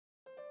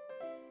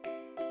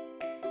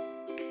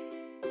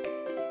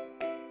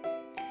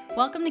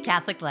Welcome to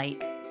Catholic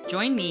Light.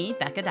 Join me,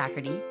 Becca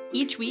Doherty,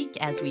 each week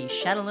as we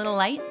shed a little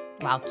light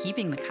while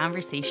keeping the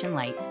conversation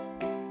light.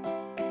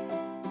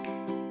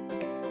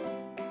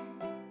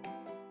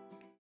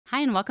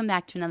 Hi, and welcome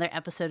back to another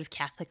episode of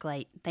Catholic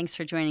Light. Thanks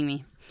for joining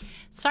me.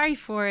 Sorry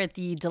for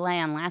the delay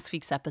on last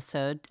week's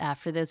episode.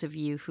 For those of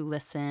you who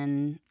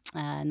listen,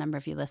 a number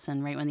of you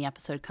listen right when the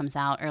episode comes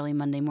out, early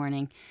Monday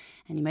morning,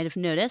 and you might have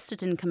noticed it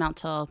didn't come out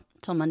till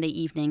Monday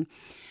evening.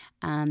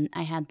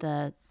 I had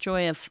the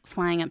joy of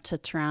flying up to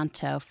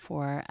Toronto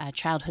for a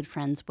childhood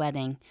friend's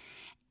wedding.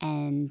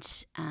 And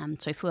so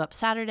I flew up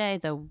Saturday.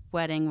 The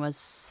wedding was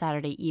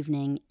Saturday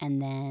evening.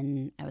 And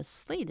then I was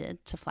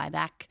slated to fly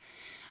back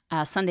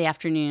Sunday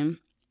afternoon.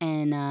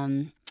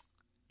 And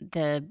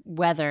the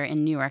weather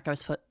in Newark, I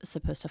was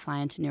supposed to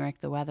fly into Newark.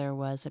 The weather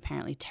was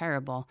apparently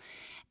terrible.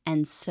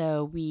 And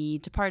so we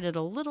departed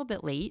a little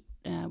bit late.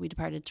 We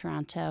departed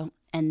Toronto.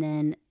 And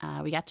then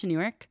we got to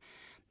Newark.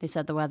 They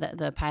said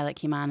the pilot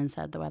came on and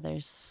said the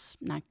weather's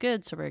not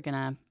good, so we're going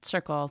to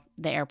circle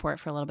the airport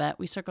for a little bit.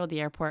 We circled the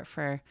airport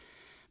for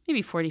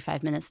maybe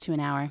 45 minutes to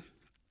an hour.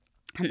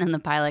 And then the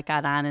pilot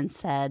got on and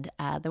said,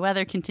 the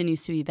weather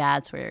continues to be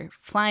bad, so we're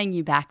flying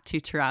you back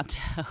to Toronto.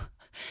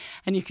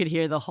 And you could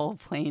hear the whole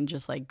plane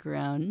just like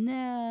groan,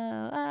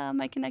 no,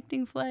 my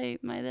connecting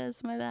flight, my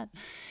this, my that.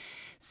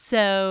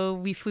 So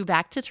we flew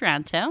back to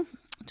Toronto,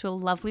 to a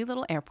lovely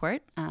little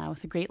airport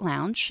with a great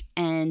lounge.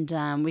 And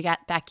we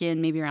got back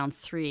in maybe around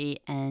 3,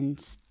 and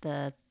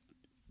the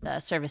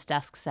service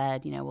desk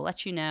said, we'll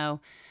let you know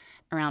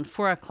around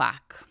 4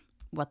 o'clock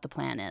what the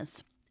plan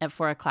is. At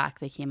 4 o'clock,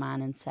 they came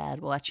on and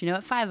said, we'll let you know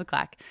at 5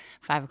 o'clock.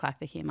 5 o'clock,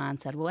 they came on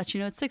and said, we'll let you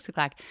know at 6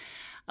 o'clock.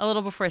 A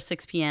little before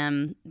 6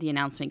 p.m., the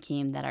announcement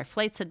came that our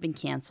flights had been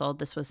canceled.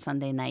 This was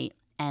Sunday night,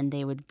 and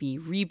they would be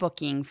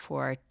rebooking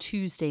for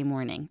Tuesday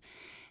morning.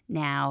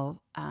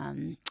 Now,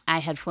 I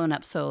had flown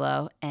up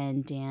solo,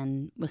 and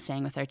Dan was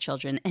staying with our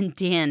children. And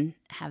Dan,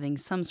 having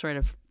some sort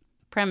of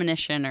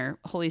premonition or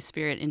Holy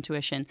Spirit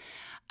intuition,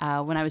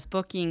 when I was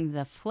booking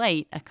the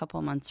flight a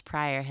couple months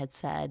prior, had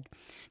said,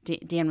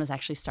 Dan was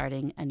actually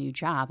starting a new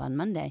job on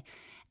Monday.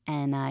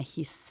 And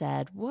he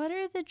said, what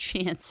are the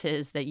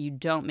chances that you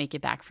don't make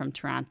it back from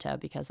Toronto?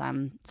 Because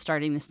I'm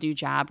starting this new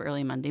job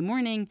early Monday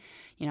morning.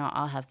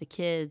 I'll have the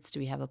kids. Do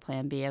we have a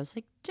plan B? I was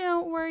like,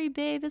 don't worry,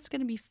 babe. It's going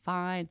to be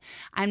fine.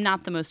 I'm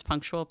not the most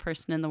punctual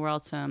person in the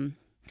world. So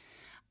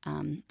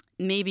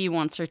maybe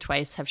once or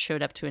twice have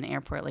showed up to an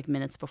airport like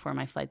minutes before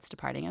my flight's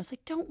departing. I was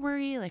like, don't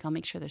worry. Like, I'll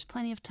make sure there's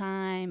plenty of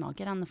time. I'll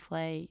get on the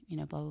flight,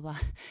 blah, blah, blah.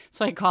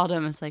 So I called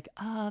him. I was like,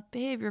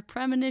 babe, your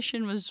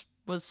premonition was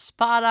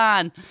spot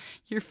on.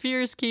 Your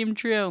fears came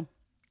true.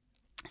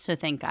 So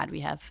thank God we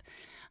have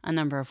a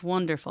number of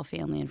wonderful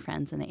family and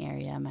friends in the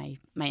area. My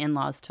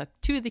in-laws took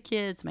 2 of the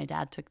kids. My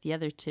dad took the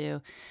other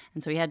 2.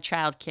 And so we had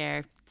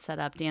childcare set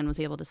up. Dan was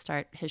able to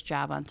start his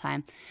job on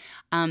time.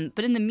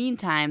 But in the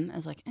meantime, I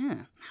was like, how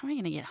am I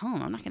going to get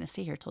home? I'm not going to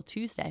stay here till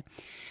Tuesday.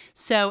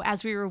 So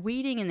as we were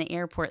waiting in the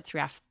airport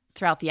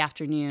throughout the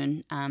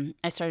afternoon,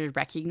 I started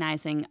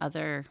recognizing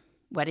other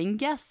wedding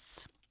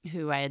guests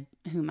whom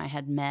I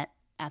had met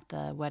at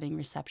the wedding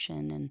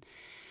reception. And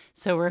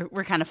so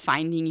we're kind of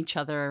finding each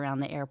other around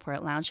the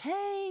airport lounge.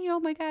 Hey, oh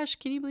my gosh,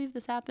 can you believe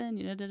this happened?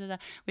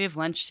 We have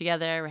lunch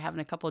together. We're having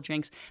a couple of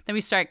drinks. Then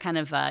we start kind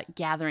of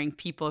gathering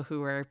people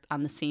who were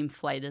on the same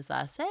flight as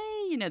us.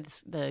 Hey,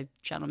 the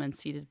gentleman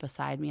seated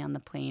beside me on the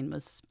plane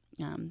was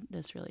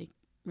this really,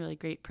 really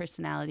great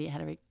personality. It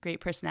had a great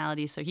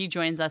personality. So he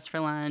joins us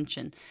for lunch,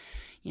 and,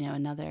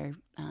 another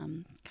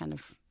kind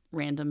of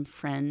random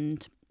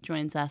friend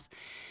joins us.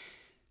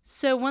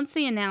 So once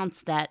they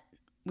announced that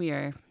we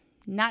are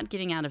not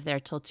getting out of there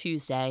till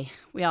Tuesday,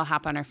 we all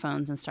hop on our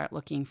phones and start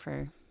looking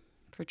for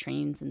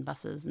trains and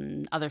buses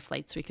and other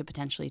flights we could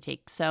potentially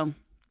take. So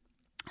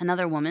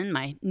another woman,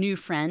 my new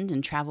friend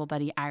and travel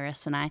buddy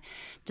Iris, and I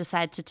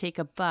decided to take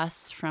a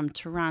bus from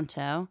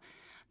Toronto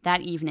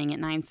that evening at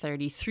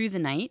 9:30 through the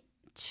night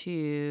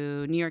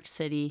to New York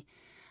City.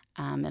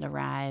 It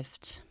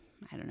arrived,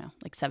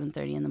 like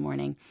 7:30 in the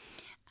morning.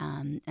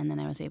 And then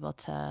I was able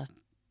to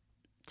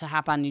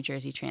hop on New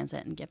Jersey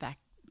Transit and get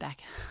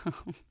back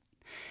home.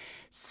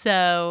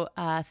 So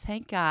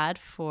thank God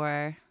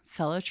for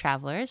fellow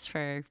travelers,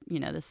 for,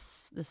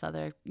 this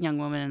other young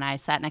woman and I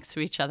sat next to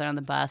each other on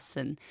the bus.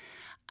 And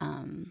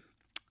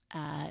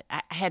I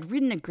had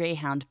ridden a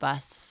Greyhound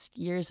bus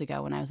years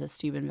ago when I was at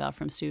Steubenville,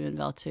 from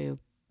Steubenville to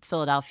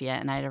Philadelphia,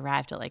 and I'd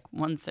arrived at like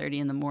 1:30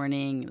 in the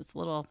morning. It was a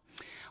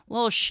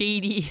little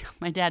shady.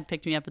 My dad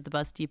picked me up at the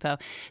bus depot.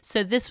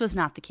 So this was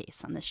not the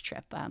case on this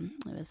trip.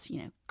 It was,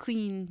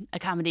 clean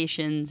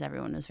accommodations.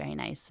 Everyone was very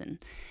nice,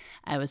 and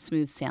I was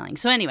smooth sailing.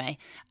 So anyway,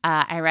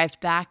 I arrived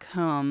back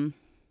home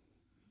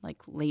like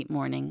late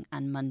morning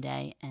on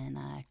Monday, and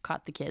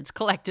caught the kids,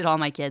 collected all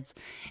my kids,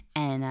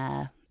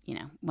 and,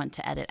 went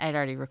to edit. I'd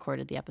already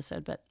recorded the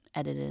episode, but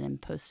edited and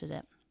posted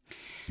it.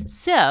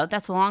 So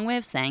that's a long way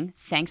of saying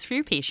thanks for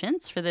your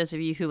patience, for those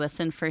of you who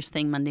listen first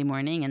thing Monday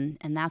morning,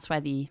 and that's why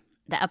the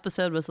the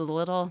episode was a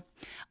little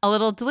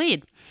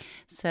delayed.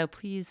 So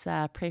please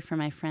pray for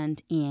my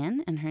friend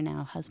Anne and her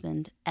now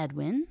husband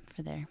Edwin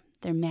for their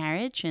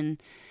marriage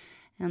and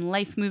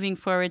life moving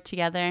forward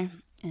together.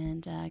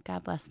 And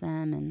God bless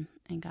them,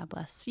 and God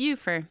bless you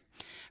for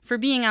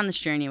being on this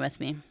journey with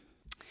me.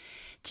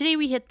 Today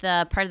we hit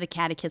the part of the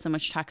Catechism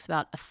which talks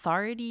about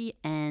authority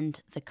and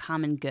the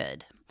common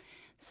good.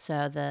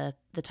 So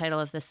the title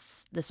of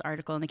this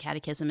article in the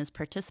Catechism is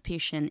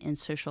Participation in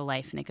Social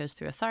Life, and it goes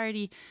through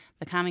authority,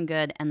 the common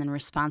good, and then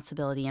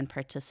responsibility and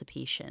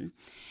participation.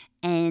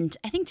 And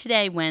I think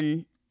today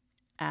when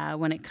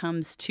it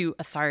comes to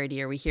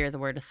authority, or we hear the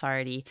word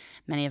authority,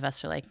 many of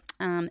us are like,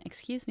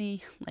 excuse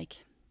me, like,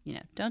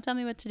 don't tell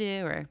me what to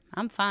do, or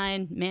I'm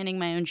fine manning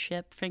my own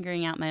ship,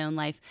 figuring out my own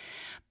life.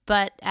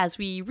 But as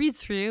we read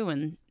through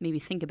and maybe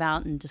think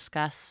about and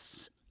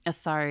discuss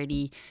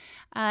authority,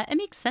 it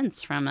makes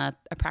sense from a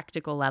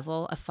practical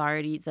level.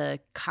 Authority, the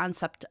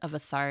concept of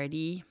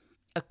authority,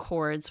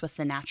 accords with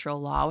the natural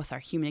law, with our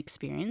human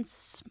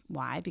experience.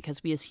 Why?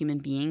 Because we as human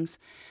beings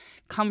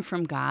come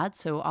from God,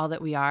 so all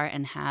that we are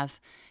and have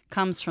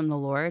comes from the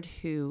Lord,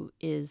 who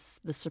is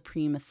the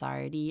supreme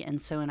authority.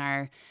 And so in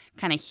our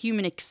kind of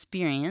human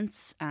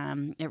experience,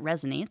 it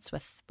resonates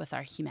with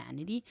our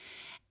humanity.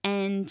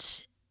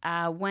 And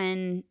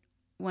when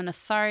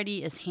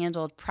authority is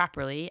handled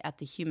properly at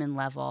the human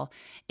level,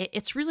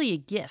 it's really a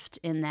gift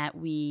in that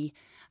the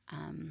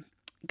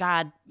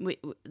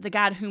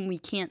God whom we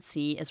can't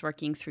see is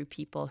working through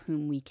people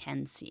whom we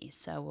can see.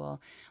 So we'll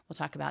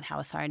talk about how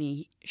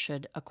authority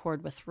should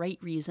accord with right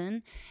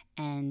reason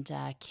and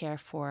care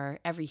for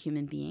every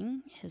human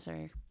being, his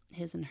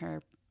and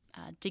her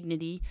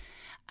dignity,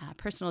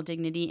 personal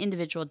dignity,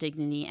 individual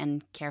dignity,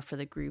 and care for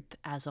the group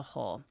as a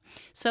whole.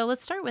 So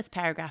let's start with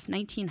paragraph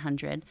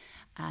 1900.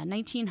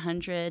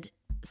 1900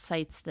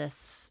 cites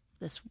this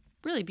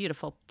really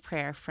beautiful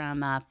prayer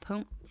from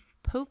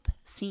Pope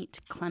St.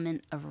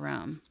 Clement of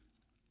Rome.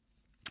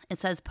 It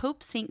says,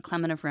 Pope St.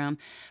 Clement of Rome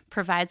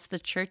provides the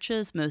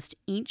Church's most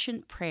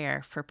ancient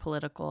prayer for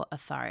political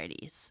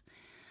authorities.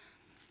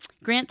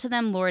 Grant to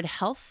them, Lord,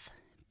 health,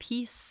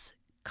 peace,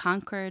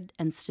 concord,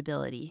 and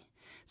stability,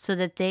 so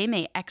that they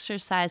may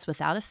exercise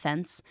without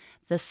offense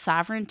the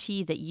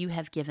sovereignty that you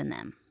have given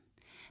them.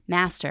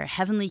 Master,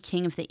 heavenly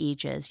King of the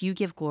ages, you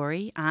give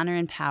glory, honor,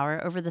 and power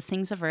over the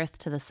things of earth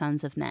to the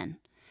sons of men.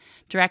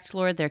 Direct,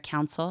 Lord, their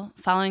counsel,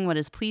 following what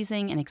is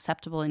pleasing and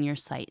acceptable in your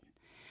sight,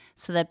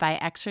 so that by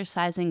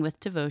exercising with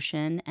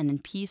devotion and in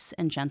peace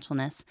and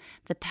gentleness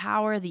the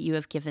power that you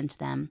have given to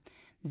them,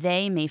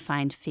 they may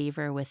find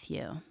favor with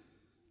you.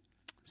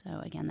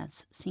 So again,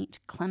 that's St.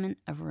 Clement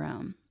of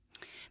Rome.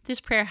 This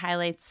prayer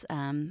highlights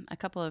a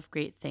couple of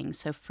great things.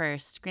 So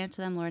first, grant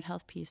to them, Lord,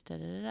 health, peace,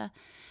 so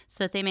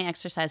that they may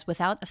exercise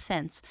without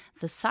offense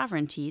the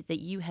sovereignty that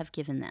you have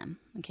given them.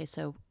 Okay,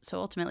 so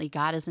ultimately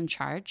God is in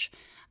charge.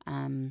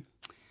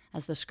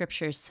 As the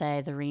scriptures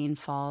say, the rain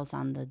falls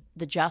on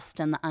the just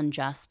and the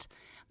unjust,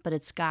 but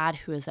it's God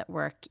who is at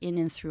work in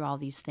and through all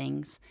these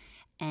things.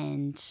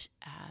 And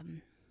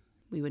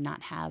we would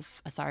not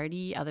have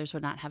authority. Others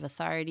would not have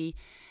authority.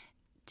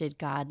 Did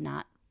God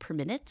not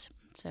permit it?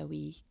 So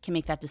we can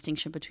make that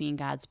distinction between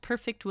God's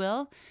perfect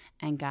will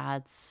and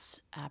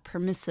God's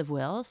permissive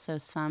will. So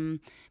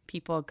some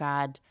people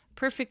God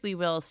perfectly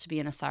wills to be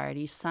an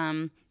authority.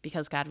 Some,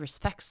 because God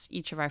respects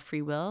each of our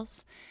free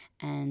wills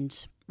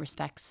and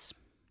respects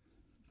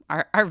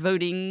our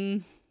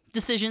voting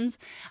decisions,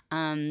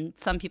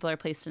 some people are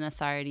placed in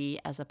authority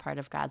as a part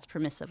of God's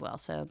permissive will.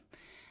 So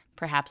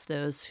perhaps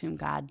those whom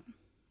God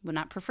would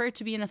not prefer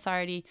to be an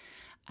authority,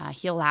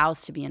 he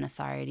allows to be an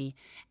authority.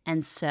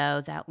 And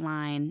so that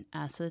line,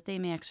 so that they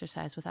may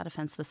exercise without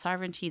offense the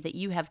sovereignty that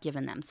you have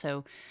given them.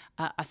 So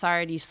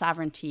authority,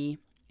 sovereignty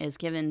is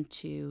given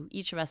to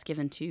each of us,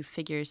 given to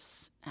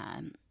figures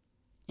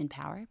in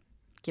power,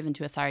 given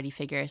to authority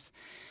figures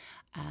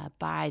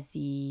by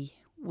the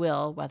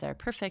will, whether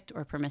perfect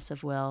or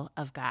permissive will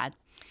of God.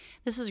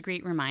 This is a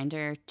great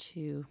reminder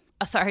to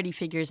authority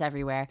figures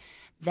everywhere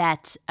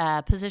that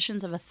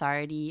positions of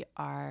authority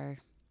are,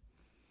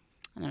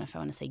 I don't know if I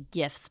want to say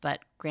gifts,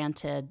 but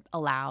granted,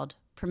 allowed,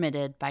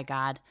 permitted by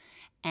God.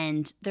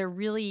 And they're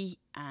really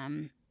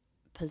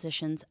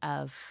positions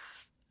of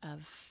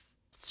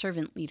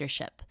servant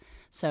leadership.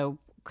 So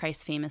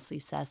Christ famously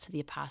says to the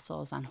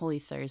apostles on Holy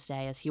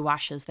Thursday as he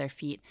washes their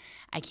feet,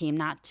 I came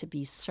not to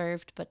be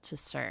served, but to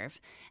serve.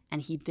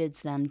 And he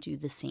bids them do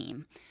the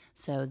same.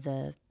 So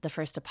the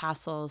first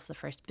apostles, the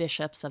first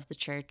bishops of the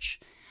church,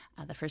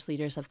 the first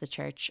leaders of the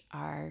church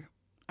are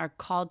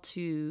called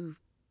to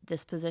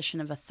this position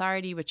of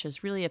authority, which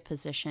is really a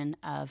position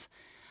of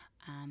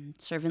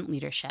servant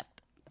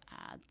leadership.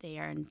 They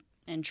are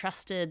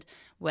entrusted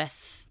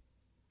with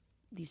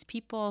these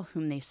people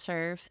whom they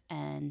serve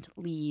and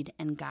lead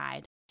and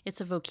guide.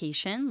 It's a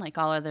vocation like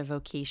all other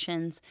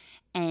vocations,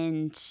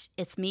 and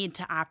it's made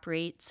to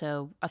operate,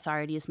 so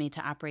authority is made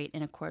to operate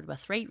in accord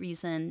with right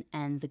reason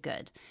and the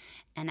good.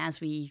 And as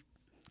we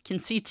can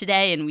see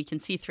today and we can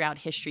see throughout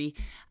history,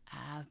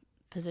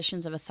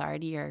 positions of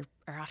authority are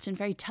often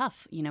very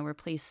tough. We're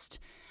placed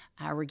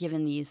we're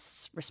given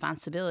these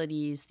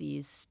responsibilities,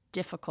 these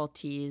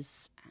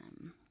difficulties,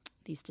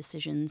 these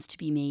decisions to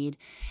be made,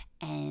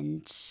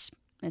 and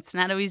it's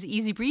not always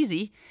easy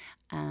breezy.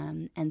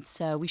 And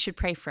so we should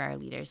pray for our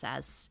leaders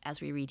as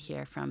we read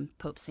here from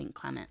Pope St.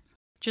 Clement.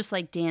 Just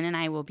like Dan and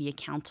I will be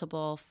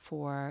accountable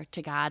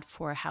to God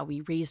for how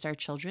we raised our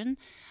children,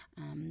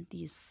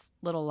 these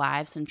little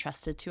lives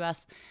entrusted to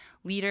us,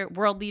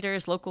 world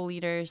leaders, local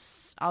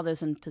leaders, all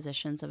those in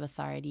positions of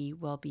authority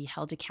will be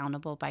held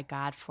accountable by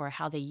God for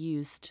how they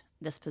used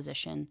this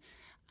position,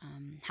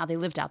 how they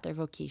lived out their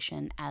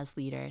vocation as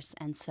leaders.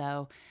 And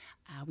so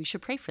we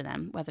should pray for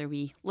them, whether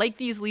we like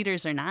these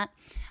leaders or not.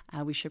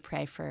 We should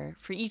pray for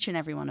each and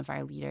every one of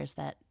our leaders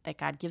that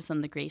God gives them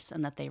the grace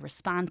and that they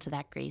respond to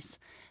that grace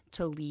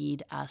to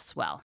lead us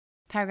well.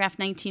 Paragraph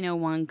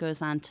 1901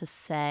 goes on to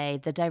say,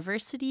 the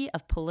diversity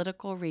of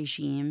political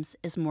regimes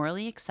is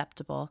morally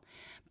acceptable,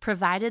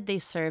 provided they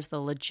serve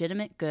the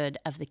legitimate good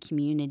of the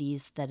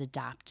communities that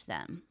adopt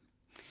them.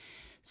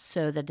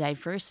 So the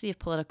diversity of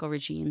political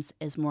regimes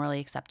is morally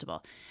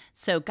acceptable.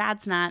 So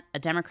God's not a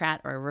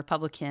Democrat or a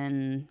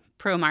Republican,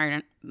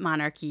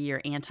 pro-monarchy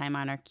or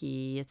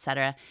anti-monarchy,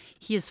 etc.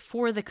 He is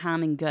for the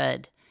common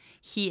good.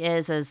 He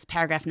is, as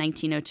paragraph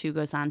 1902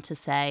 goes on to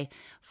say,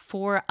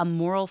 for a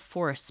moral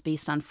force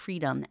based on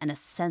freedom and a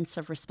sense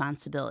of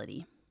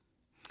responsibility.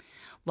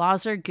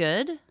 Laws are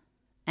good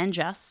and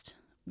just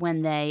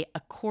when they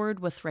accord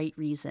with right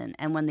reason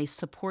and when they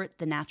support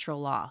the natural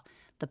law,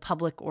 the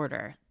public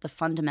order, the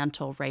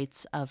fundamental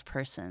rights of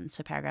persons.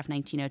 So paragraph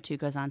 1902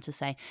 goes on to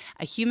say,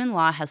 a human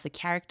law has the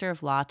character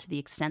of law to the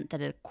extent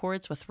that it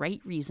accords with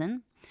right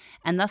reason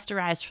and thus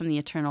derives from the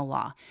eternal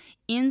law.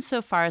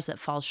 Insofar as it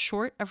falls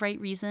short of right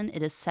reason,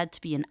 it is said to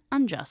be an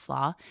unjust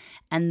law,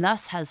 and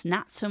thus has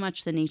not so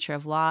much the nature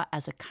of law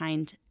as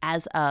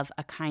of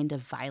a kind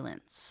of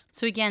violence.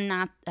 So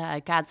again,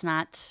 God's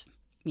not,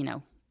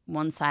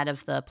 one side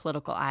of the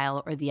political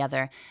aisle or the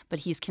other, but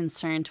he's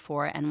concerned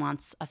for and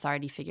wants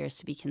authority figures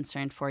to be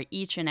concerned for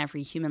each and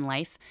every human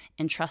life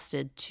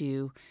entrusted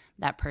to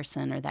that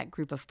person or that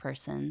group of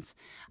persons,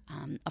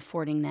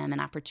 affording them an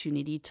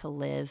opportunity to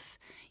live,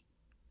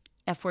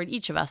 afford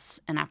each of us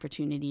an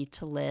opportunity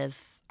to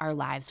live our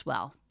lives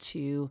well,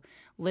 to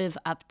live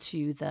up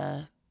to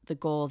the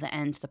goal, the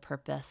end, the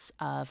purpose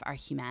of our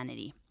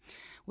humanity,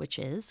 which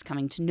is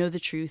coming to know the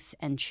truth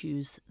and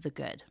choose the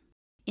good.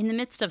 In the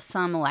midst of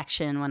some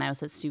election, when I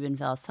was at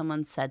Steubenville,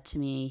 someone said to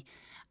me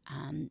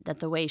that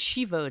the way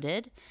she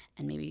voted,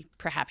 and maybe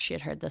perhaps she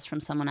had heard this from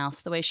someone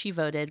else, the way she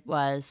voted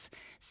was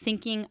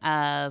thinking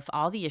of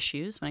all the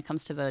issues when it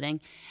comes to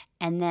voting,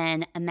 and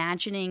then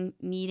imagining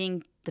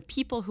meeting the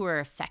people who are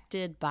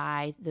affected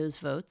by those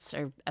votes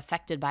or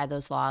affected by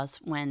those laws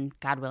when,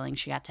 God willing,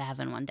 she got to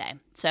heaven one day.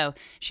 So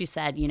she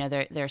said,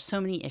 there are so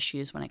many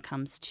issues when it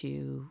comes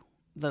to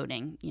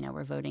voting.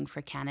 We're voting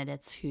for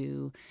candidates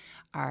who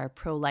are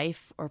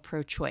pro-life or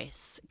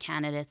pro-choice,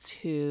 candidates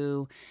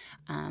who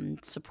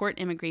support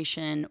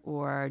immigration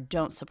or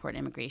don't support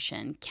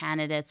immigration,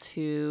 candidates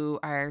who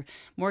are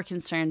more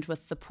concerned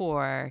with the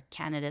poor,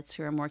 candidates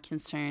who are more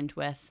concerned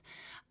with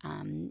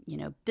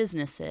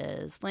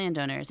businesses,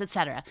 landowners,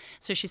 etc.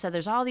 So she said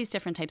there's all these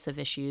different types of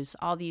issues,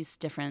 all these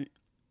different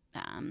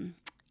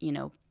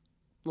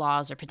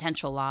laws or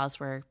potential laws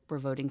we're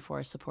voting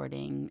for,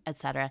 supporting,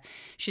 etc.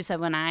 She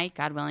said, when I,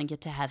 God willing, get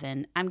to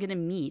heaven, I'm going to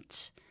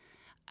meet,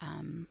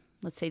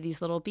 let's say,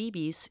 these little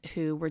babies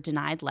who were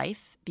denied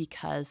life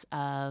because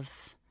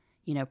of,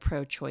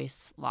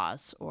 pro-choice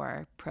laws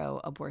or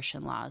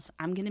pro-abortion laws.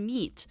 I'm going to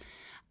meet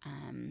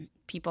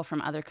people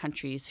from other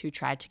countries who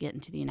tried to get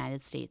into the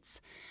United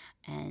States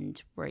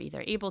and were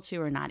either able to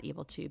or not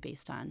able to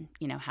based on,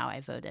 how I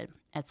voted,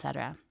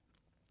 etc.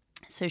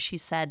 So she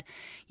said,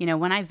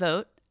 when I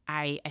vote,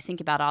 I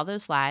think about all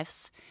those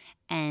lives,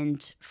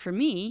 and for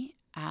me,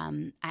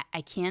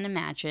 I can't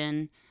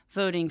imagine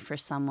voting for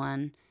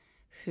someone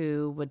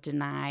who would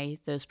deny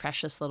those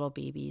precious little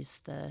babies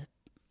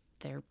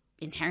their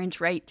inherent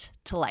right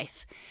to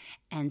life.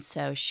 And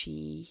so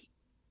she,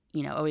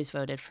 always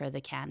voted for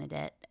the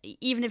candidate,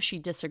 even if she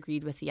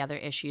disagreed with the other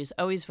issues,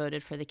 always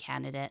voted for the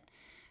candidate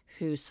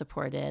who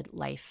supported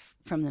life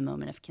from the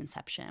moment of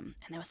conception.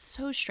 And that was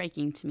so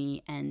striking to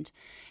me. And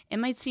it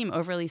might seem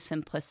overly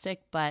simplistic,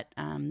 but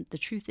the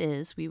truth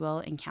is we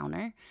will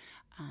encounter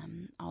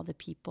all the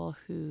people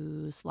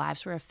whose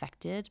lives were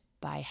affected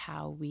by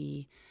how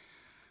we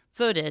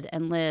voted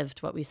and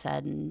lived, what we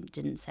said and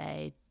didn't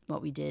say,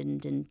 what we did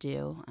and didn't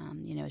do.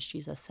 As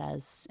Jesus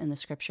says in the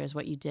scriptures,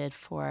 what you did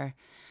for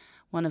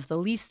one of the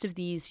least of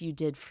these you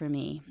did for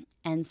me.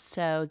 And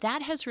so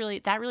that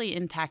really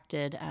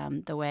impacted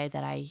the way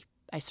that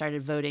I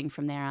started voting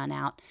from there on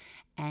out.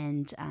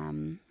 And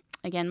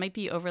again, might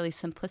be overly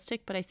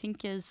simplistic, but I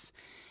think is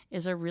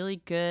a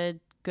really good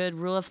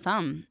rule of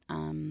thumb.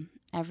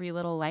 Every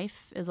little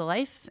life is a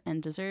life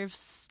and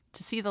deserves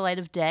to see the light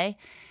of day.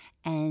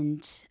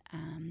 And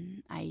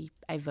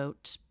I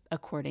vote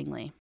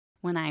accordingly.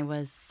 When I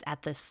was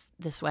at this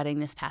wedding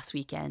this past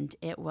weekend,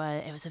 it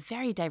was a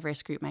very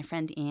diverse group. My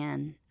friend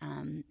Anne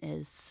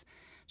is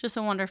just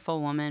a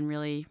wonderful woman,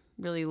 really,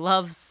 really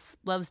loves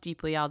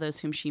deeply all those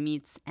whom she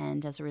meets,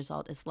 and as a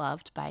result is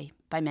loved by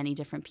many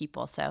different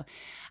people. So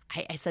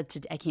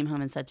I came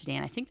home and said to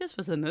Dan, I think this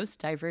was the most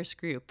diverse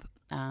group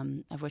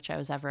of which I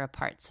was ever a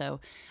part.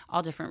 So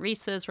all different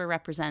races were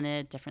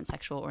represented, different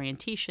sexual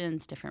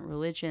orientations, different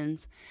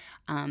religions.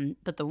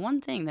 But the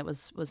one thing that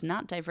was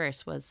not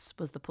diverse was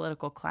the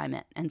political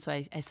climate. And so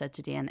I said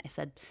to Dan, I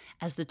said,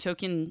 as the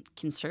token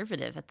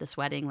conservative at this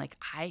wedding, like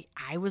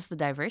I was the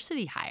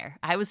diversity hire.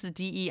 I was the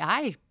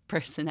DEI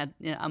person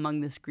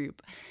among this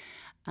group.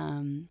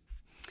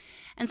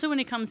 And so when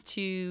it comes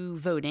to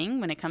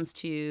voting, when it comes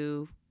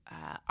to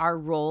our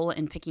role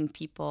in picking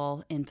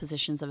people in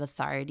positions of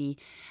authority,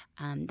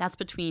 that's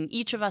between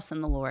each of us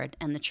and the Lord.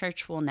 And the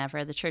church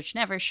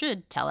never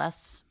should tell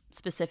us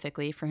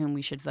specifically for whom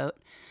we should vote,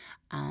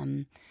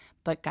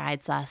 but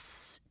guides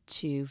us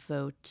to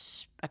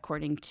vote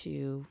according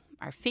to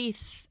our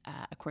faith,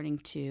 according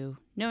to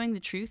knowing the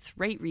truth,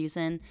 right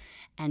reason,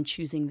 and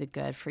choosing the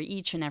good for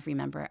each and every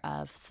member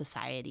of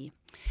society.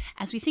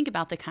 As we think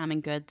about the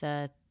common good,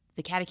 the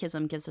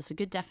Catechism gives us a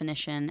good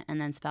definition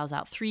and then spells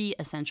out 3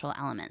 essential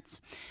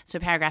elements. So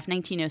paragraph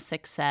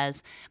 1906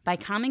 says, by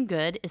common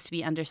good is to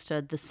be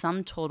understood the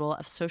sum total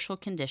of social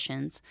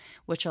conditions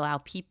which allow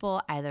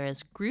people, either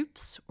as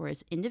groups or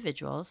as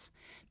individuals,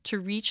 to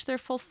reach their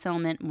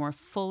fulfillment more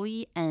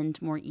fully and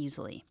more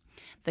easily.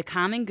 The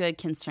common good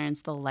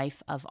concerns the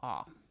life of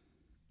all.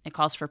 It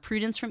calls for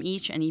prudence from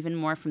each and even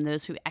more from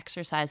those who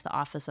exercise the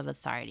office of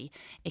authority.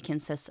 It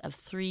consists of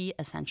 3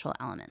 essential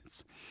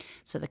elements.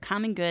 So the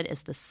common good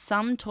is the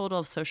sum total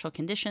of social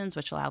conditions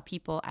which allow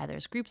people, either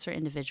as groups or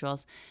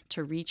individuals,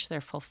 to reach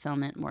their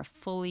fulfillment more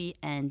fully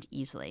and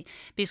easily.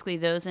 Basically,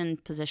 those in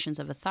positions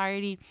of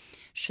authority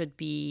should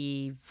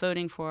be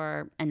voting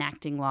for,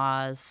 enacting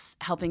laws,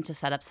 helping to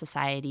set up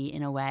society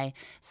in a way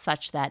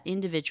such that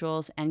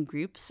individuals and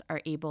groups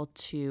are able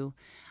to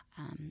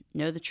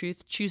know the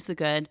truth, choose the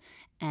good,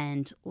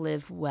 and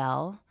live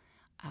well.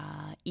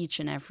 Each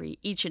and every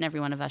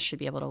one of us should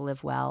be able to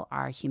live well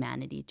our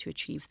humanity to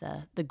achieve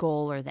the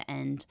goal or the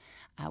end,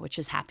 which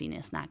is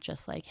happiness. Not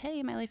just like,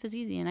 hey, my life is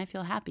easy and I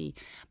feel happy,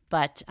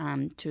 but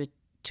to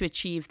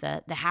achieve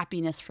the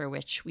happiness for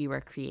which we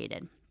were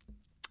created.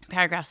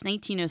 Paragraphs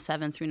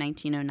 1907 through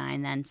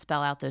 1909 then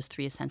spell out those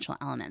 3 essential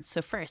elements.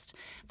 So first,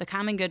 the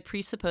common good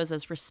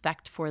presupposes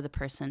respect for the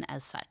person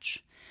as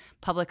such.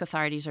 Public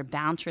authorities are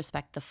bound to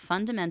respect the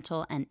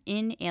fundamental and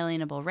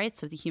inalienable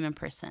rights of the human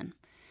person.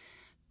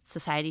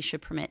 Society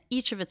should permit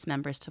each of its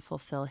members to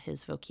fulfill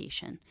his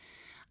vocation.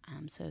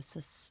 So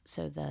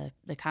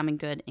the common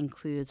good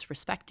includes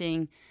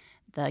respecting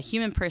the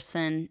human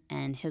person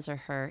and his or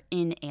her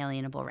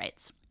inalienable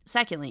rights.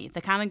 Secondly,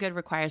 the common good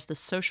requires the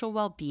social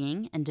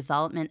well-being and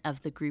development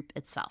of the group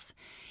itself.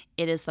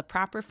 It is the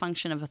proper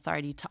function of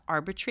authority to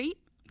arbitrate,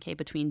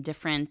 between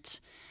different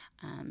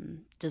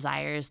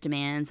desires,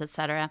 demands,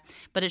 etc.,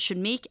 but it should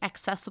make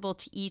accessible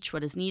to each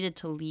what is needed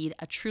to lead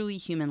a truly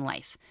human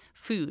life: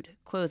 food,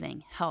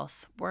 clothing,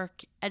 health,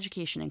 work,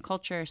 education and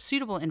culture,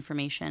 suitable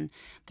information,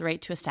 the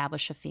right to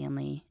establish a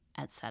family,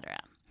 etc.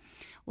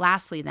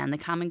 Lastly, then, the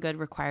common good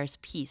requires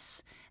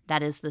peace.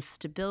 That is the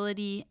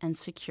stability and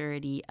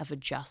security of a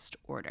just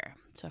order.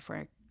 So if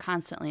we're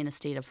constantly in a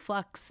state of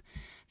flux,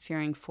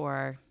 fearing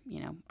for,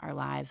 our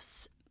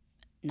lives,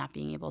 not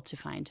being able to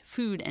find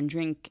food and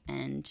drink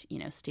and,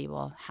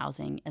 stable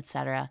housing,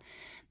 etc.,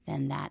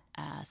 then that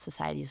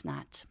society is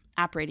not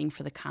operating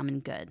for the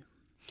common good.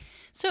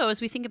 So as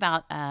we think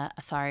about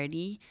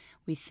authority,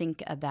 we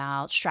think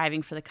about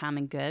striving for the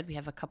common good. We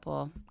have a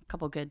couple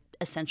good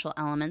essential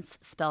elements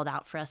spelled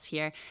out for us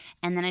here.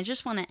 And then I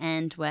just want to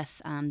end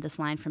with this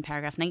line from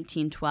paragraph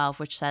 1912,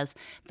 which says,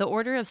 the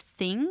order of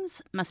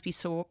things must be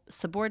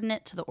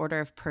subordinate to the order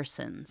of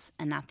persons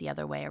and not the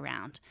other way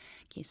around.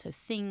 Okay, so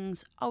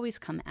things always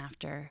come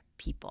after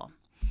people.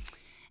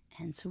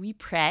 And so we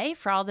pray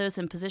for all those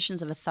in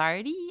positions of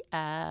authority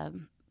that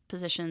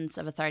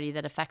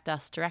affect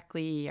us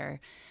directly or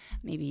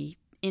maybe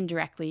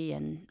indirectly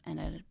and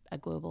at a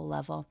global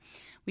level.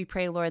 We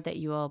pray, Lord, that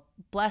you will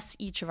bless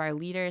each of our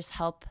leaders,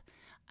 help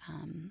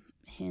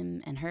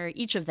him and her,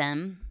 each of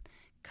them,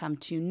 come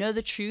to know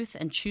the truth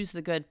and choose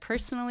the good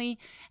personally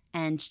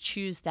and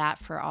choose that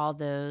for all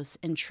those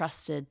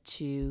entrusted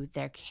to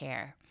their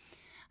care.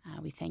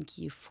 We thank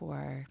you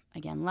for,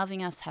 again,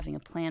 loving us, having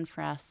a plan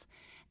for us,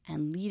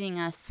 and leading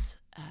us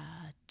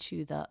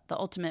to the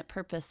ultimate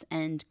purpose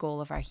and goal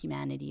of our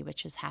humanity,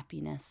 which is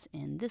happiness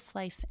in this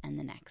life and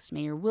the next.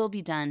 May your will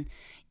be done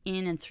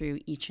in and through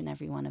each and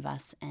every one of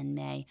us, and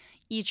may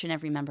each and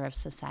every member of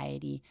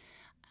society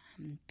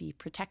be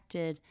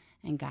protected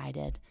and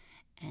guided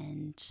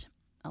and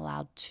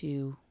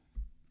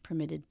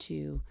permitted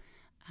to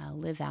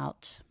live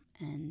out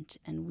and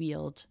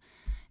wield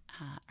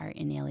our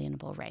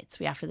inalienable rights.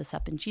 We offer this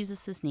up in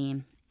Jesus'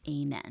 name.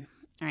 Amen.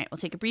 All right, we'll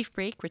take a brief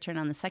break, return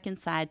on the second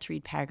side to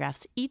read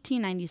paragraphs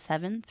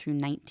 1897 through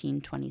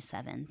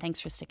 1927. Thanks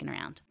for sticking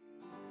around.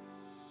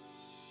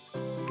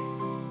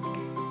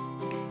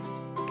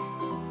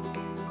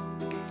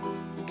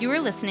 You are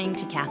listening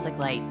to Catholic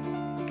Light,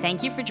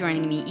 Thank you for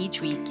joining me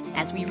each week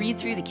as we read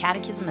through the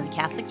Catechism of the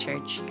Catholic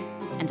Church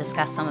and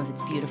discuss some of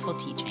its beautiful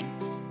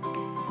teachings.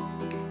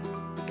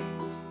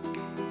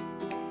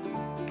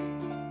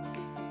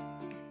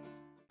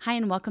 Hi,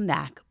 and welcome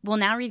back. We'll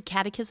now read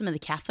Catechism of the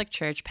Catholic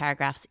Church,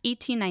 paragraphs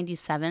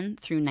 1897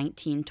 through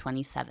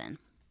 1927.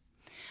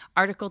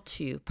 Article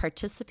 2,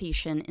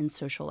 Participation in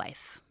Social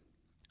Life.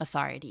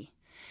 Authority.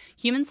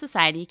 Human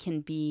society can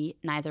be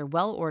neither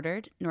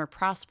well-ordered nor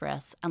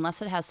prosperous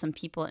unless it has some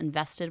people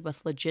invested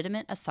with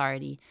legitimate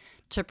authority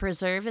to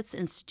preserve its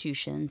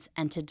institutions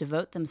and to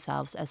devote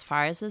themselves as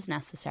far as is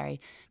necessary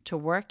to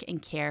work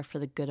and care for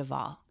the good of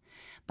all.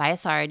 By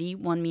authority,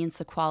 one means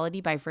the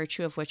quality by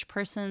virtue of which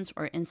persons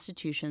or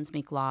institutions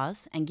make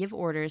laws and give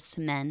orders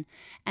to men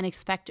and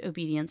expect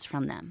obedience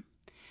from them.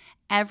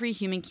 Every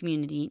human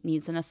community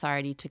needs an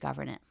authority to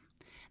govern it.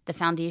 The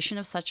foundation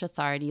of such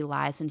authority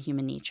lies in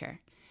human nature.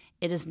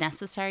 It is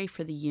necessary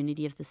for the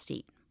unity of the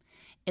state.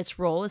 Its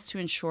role is to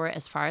ensure,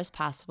 as far as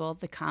possible,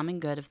 the common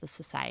good of the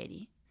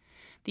society.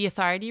 The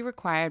authority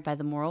required by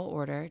the moral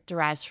order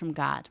derives from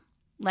God.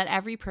 Let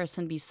every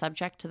person be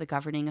subject to the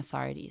governing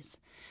authorities,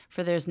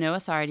 for there is no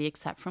authority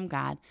except from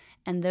God,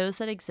 and those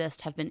that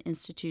exist have been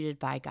instituted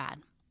by God.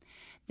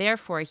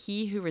 Therefore,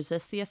 he who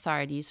resists the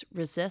authorities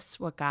resists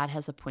what God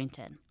has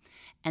appointed,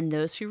 and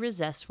those who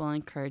resist will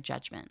incur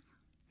judgment.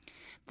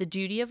 The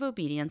duty of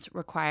obedience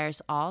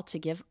requires all to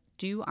give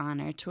due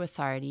honor to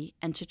authority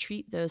and to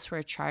treat those who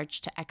are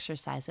charged to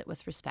exercise it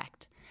with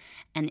respect,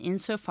 and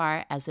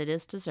insofar as it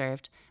is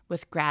deserved,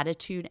 with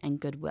gratitude and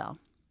goodwill.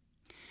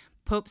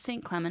 Pope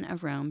St. Clement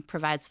of Rome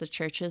provides the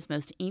Church's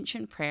most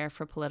ancient prayer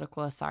for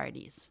political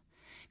authorities.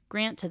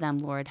 Grant to them,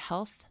 Lord,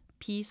 health,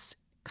 peace,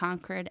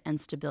 concord, and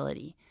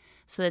stability,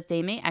 so that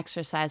they may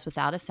exercise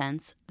without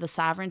offense the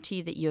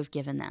sovereignty that you have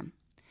given them.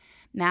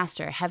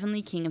 Master,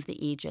 heavenly King of the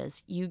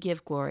ages, you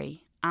give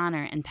glory,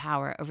 honor, and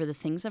power over the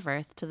things of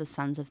earth to the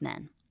sons of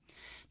men.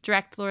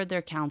 Direct, Lord,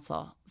 their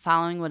counsel,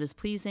 following what is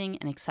pleasing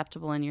and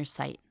acceptable in your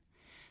sight,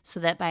 so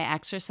that by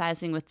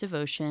exercising with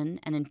devotion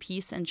and in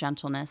peace and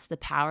gentleness the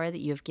power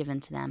that you have given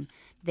to them,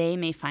 they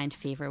may find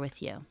favor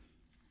with you.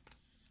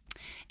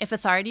 If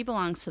authority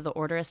belongs to the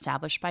order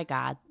established by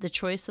God, the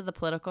choice of the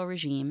political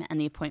regime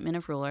and the appointment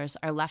of rulers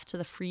are left to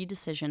the free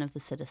decision of the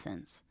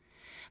citizens.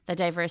 The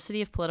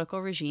diversity of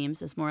political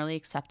regimes is morally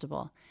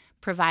acceptable,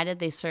 provided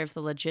they serve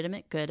the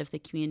legitimate good of the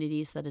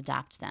communities that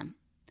adopt them.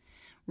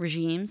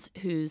 Regimes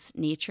whose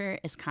nature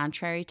is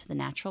contrary to the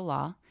natural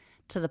law,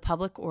 to the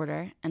public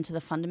order, and to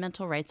the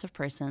fundamental rights of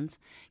persons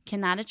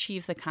cannot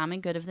achieve the common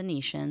good of the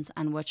nations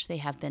on which they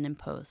have been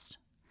imposed.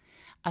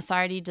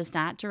 Authority does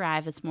not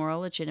derive its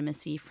moral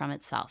legitimacy from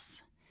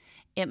itself.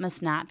 It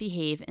must not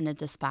behave in a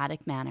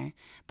despotic manner,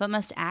 but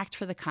must act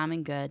for the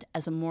common good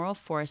as a moral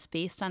force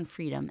based on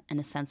freedom and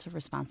a sense of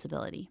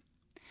responsibility.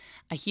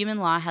 A human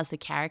law has the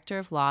character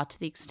of law to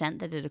the extent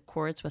that it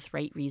accords with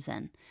right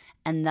reason,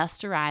 and thus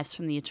derives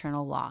from the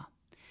eternal law.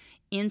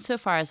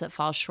 Insofar as it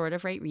falls short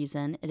of right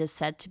reason, it is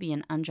said to be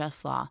an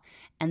unjust law,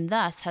 and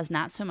thus has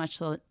not so much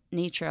the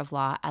nature of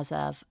law as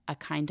of a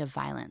kind of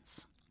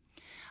violence.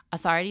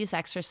 Authority is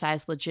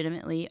exercised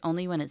legitimately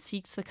only when it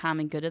seeks the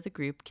common good of the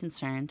group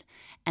concerned,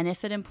 and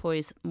if it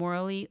employs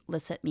morally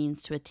licit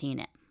means to attain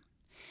it.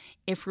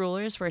 If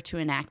rulers were to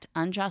enact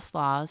unjust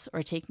laws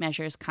or take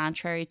measures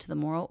contrary to the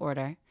moral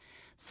order,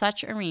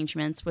 such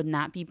arrangements would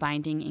not be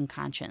binding in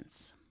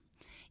conscience.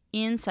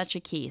 In such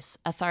a case,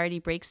 authority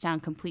breaks down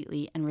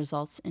completely and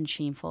results in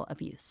shameful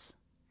abuse.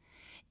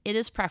 It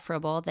is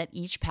preferable that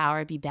each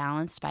power be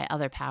balanced by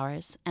other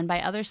powers and by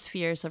other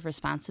spheres of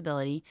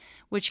responsibility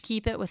which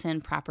keep it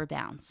within proper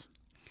bounds.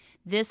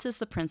 This is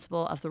the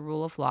principle of the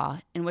rule of law,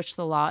 in which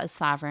the law is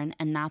sovereign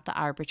and not the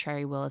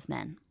arbitrary will of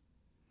men.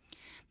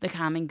 The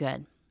common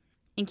good.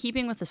 In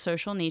keeping with the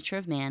social nature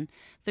of man,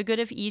 the good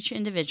of each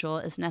individual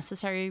is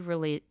necessarily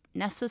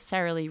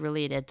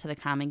related to the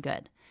common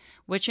good,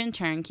 which in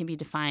turn can be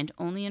defined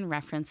only in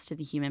reference to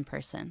the human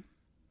person.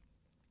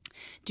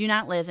 Do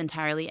not live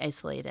entirely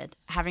isolated,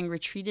 having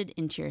retreated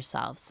into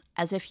yourselves,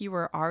 as if you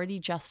were already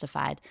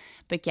justified,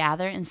 but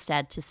gather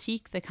instead to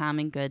seek the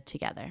common good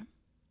together.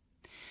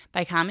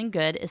 By common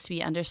good is to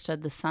be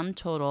understood the sum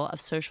total of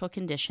social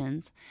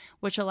conditions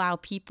which allow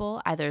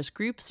people, either as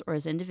groups or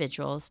as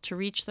individuals, to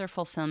reach their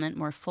fulfillment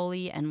more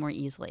fully and more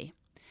easily.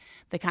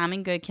 The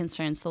common good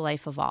concerns the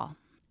life of all.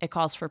 It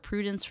calls for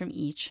prudence from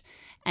each,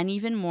 and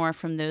even more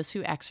from those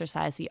who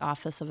exercise the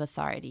office of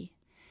authority.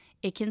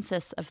 It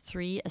consists of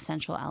three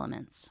essential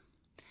elements.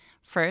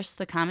 First,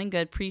 the common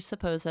good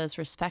presupposes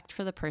respect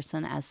for the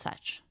person as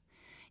such.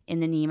 In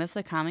the name of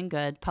the common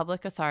good,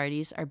 public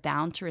authorities are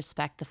bound to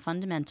respect the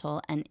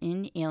fundamental and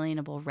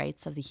inalienable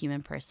rights of the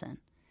human person.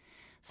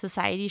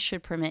 Society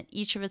should permit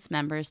each of its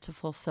members to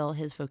fulfill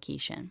his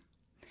vocation.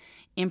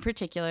 In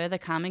particular, the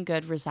common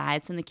good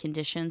resides in the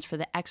conditions for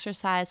the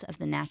exercise of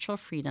the natural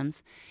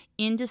freedoms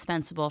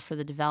indispensable for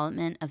the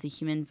development of the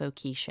human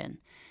vocation,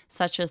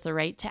 such as the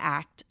right to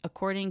act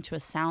according to a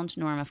sound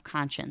norm of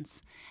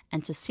conscience,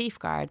 and to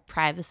safeguard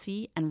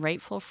privacy and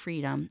rightful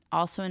freedom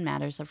also in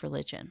matters of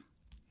religion.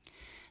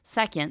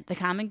 Second, the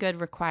common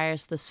good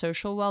requires the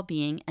social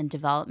well-being and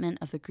development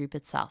of the group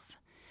itself.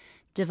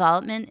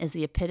 Development is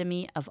the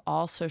epitome of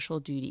all social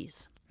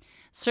duties.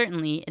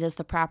 Certainly, it is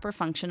the proper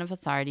function of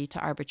authority to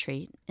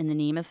arbitrate, in the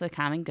name of the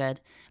common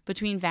good,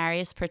 between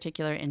various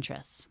particular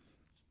interests.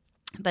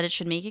 But it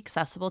should make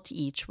accessible to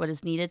each what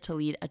is needed to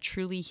lead a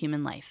truly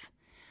human life: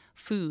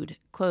 food,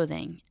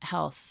 clothing,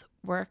 health,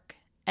 work,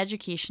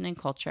 education and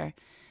culture,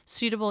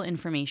 suitable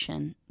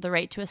information, the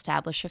right to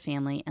establish a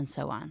family, and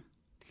so on.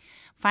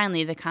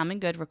 Finally, the common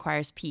good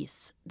requires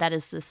peace, that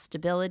is, the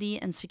stability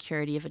and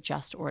security of a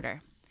just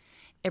order.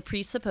 It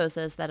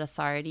presupposes that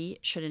authority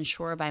should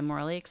ensure by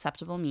morally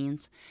acceptable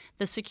means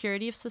the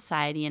security of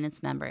society and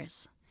its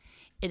members.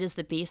 It is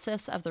the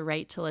basis of the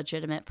right to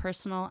legitimate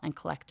personal and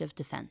collective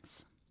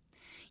defense.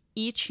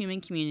 Each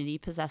human community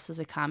possesses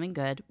a common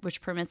good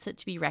which permits it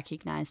to be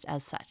recognized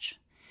as such.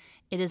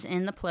 It is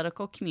in the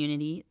political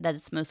community that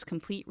its most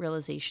complete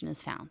realization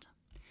is found.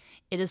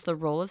 It is the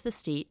role of the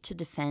state to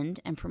defend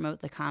and promote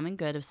the common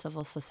good of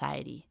civil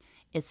society,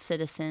 its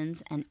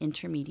citizens, and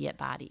intermediate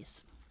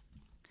bodies.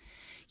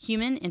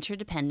 Human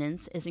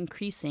interdependence is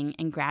increasing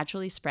and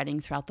gradually spreading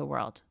throughout the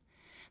world.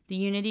 The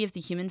unity of the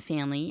human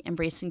family,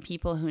 embracing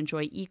people who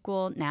enjoy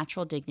equal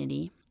natural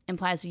dignity,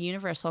 implies a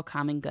universal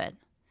common good.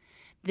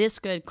 This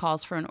good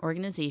calls for an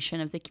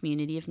organization of the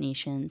community of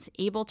nations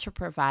able to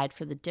provide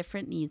for the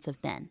different needs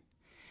of men.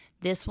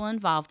 This will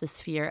involve the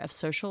sphere of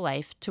social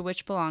life to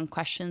which belong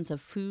questions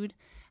of food,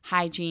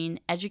 hygiene,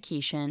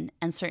 education,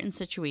 and certain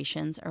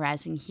situations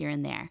arising here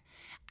and there,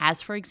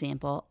 as, for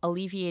example,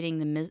 alleviating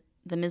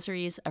the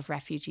miseries of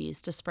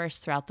refugees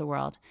dispersed throughout the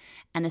world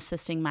and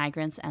assisting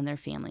migrants and their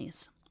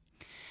families.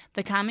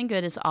 The common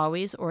good is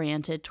always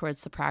oriented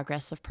towards the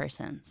progress of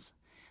persons.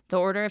 The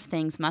order of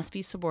things must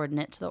be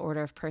subordinate to the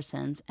order of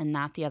persons and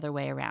not the other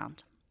way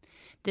around.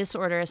 This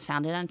order is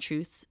founded on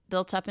truth,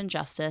 built up in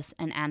justice,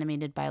 and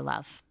animated by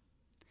love.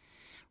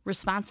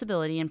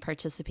 Responsibility and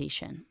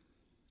participation.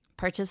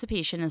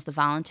 Participation is the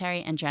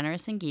voluntary and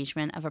generous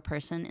engagement of a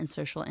person in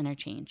social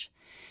interchange.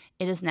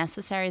 It is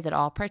necessary that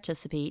all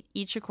participate,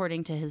 each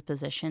according to his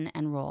position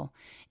and role,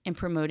 in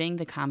promoting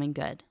the common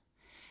good.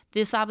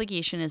 This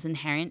obligation is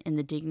inherent in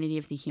the dignity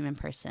of the human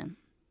person.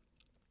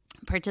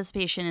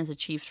 Participation is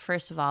achieved,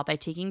 first of all, by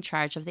taking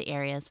charge of the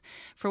areas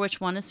for which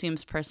one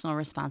assumes personal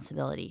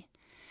responsibility,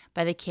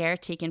 by the care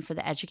taken for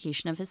the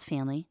education of his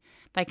family,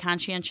 by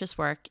conscientious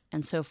work,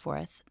 and so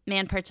forth.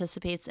 Man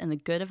participates in the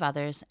good of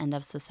others and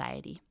of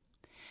society.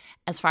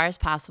 As far as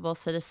possible,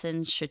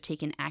 citizens should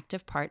take an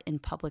active part in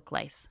public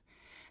life.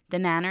 The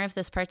manner of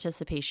this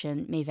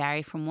participation may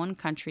vary from one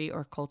country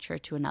or culture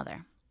to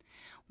another.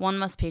 One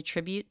must pay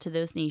tribute to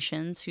those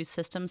nations whose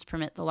systems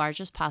permit the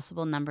largest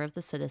possible number of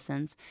the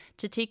citizens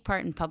to take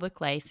part in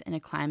public life in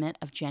a climate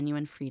of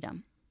genuine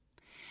freedom.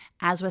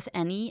 As with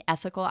any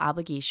ethical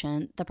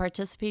obligation, the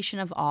participation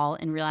of all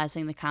in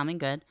realizing the common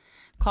good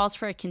calls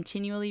for a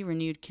continually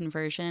renewed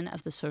conversion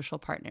of the social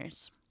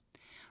partners.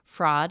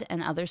 Fraud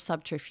and other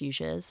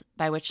subterfuges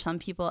by which some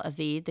people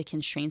evade the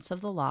constraints of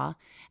the law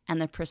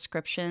and the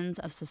prescriptions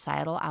of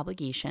societal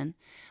obligation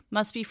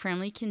must be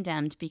firmly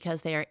condemned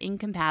because they are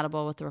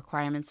incompatible with the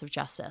requirements of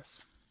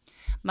justice.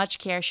 Much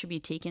care should be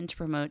taken to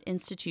promote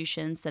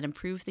institutions that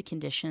improve the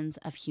conditions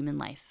of human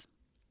life.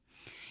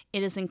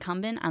 It is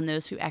incumbent on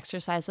those who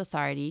exercise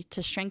authority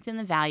to strengthen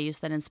the values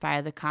that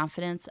inspire the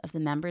confidence of the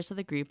members of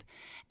the group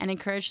and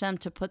encourage them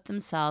to put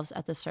themselves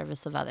at the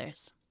service of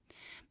others.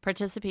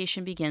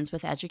 Participation begins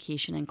with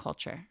education and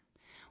culture.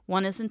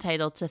 One is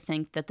entitled to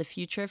think that the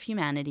future of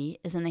humanity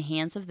is in the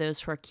hands of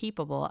those who are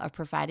capable of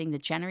providing the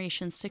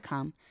generations to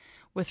come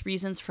with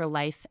reasons for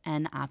life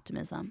and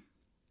optimism.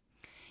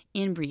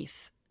 In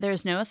brief, there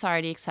is no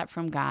authority except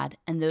from God,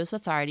 and those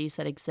authorities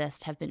that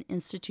exist have been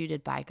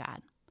instituted by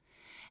God.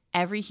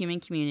 Every human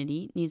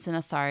community needs an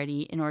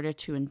authority in order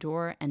to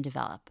endure and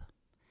develop.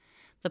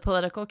 The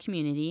political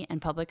community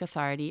and public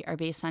authority are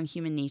based on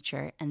human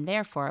nature and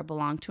therefore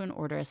belong to an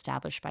order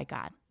established by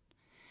God.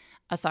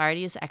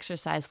 Authority is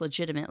exercised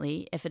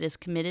legitimately if it is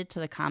committed to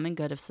the common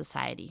good of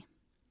society.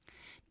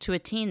 To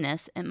attain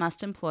this, it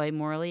must employ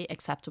morally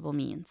acceptable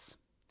means.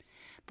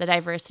 The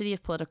diversity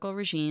of political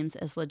regimes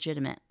is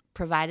legitimate,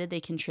 provided they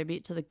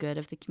contribute to the good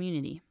of the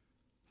community.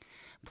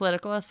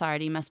 Political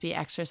authority must be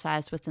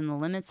exercised within the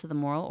limits of the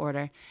moral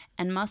order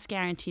and must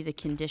guarantee the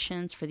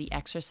conditions for the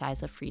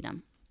exercise of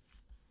freedom.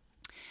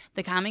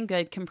 The common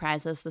good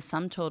comprises the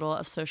sum total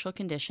of social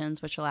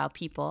conditions which allow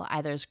people,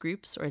 either as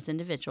groups or as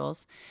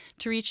individuals,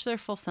 to reach their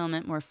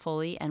fulfillment more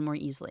fully and more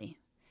easily.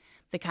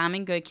 The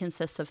common good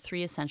consists of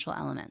three essential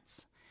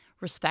elements: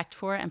 respect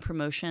for and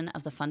promotion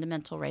of the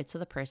fundamental rights of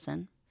the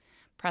person,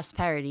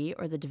 prosperity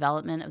or the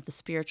development of the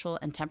spiritual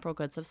and temporal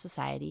goods of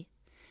society,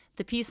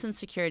 the peace and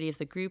security of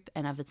the group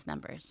and of its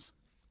members.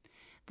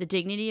 The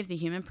dignity of the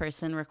human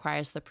person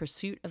requires the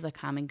pursuit of the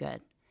common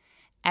good.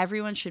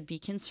 Everyone should be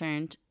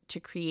concerned to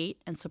create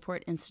and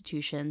support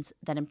institutions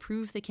that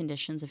improve the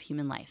conditions of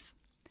human life.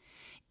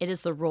 It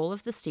is the role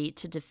of the state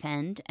to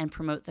defend and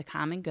promote the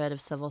common good of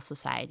civil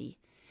society.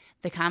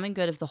 The common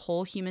good of the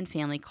whole human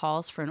family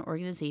calls for an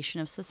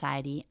organization of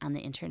society on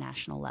the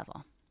international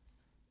level.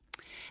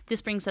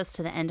 This brings us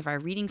to the end of our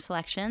reading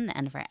selection, the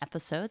end of our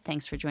episode.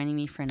 Thanks for joining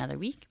me for another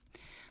week.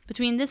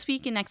 Between this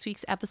week and next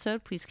week's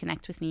episode, please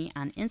connect with me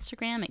on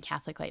Instagram at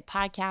Catholic Light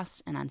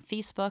Podcast and on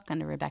Facebook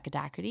under Rebecca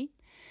Doherty.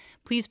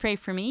 Please pray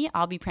for me.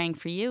 I'll be praying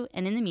for you.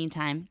 And in the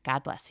meantime,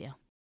 God bless you.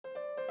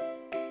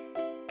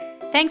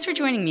 Thanks for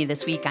joining me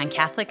this week on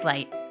Catholic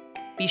Light.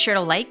 Be sure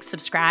to like,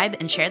 subscribe,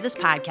 and share this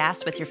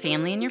podcast with your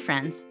family and your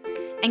friends,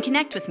 and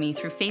connect with me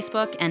through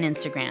Facebook and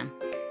Instagram.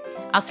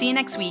 I'll see you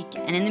next week,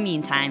 and in the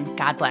meantime,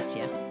 God bless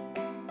you.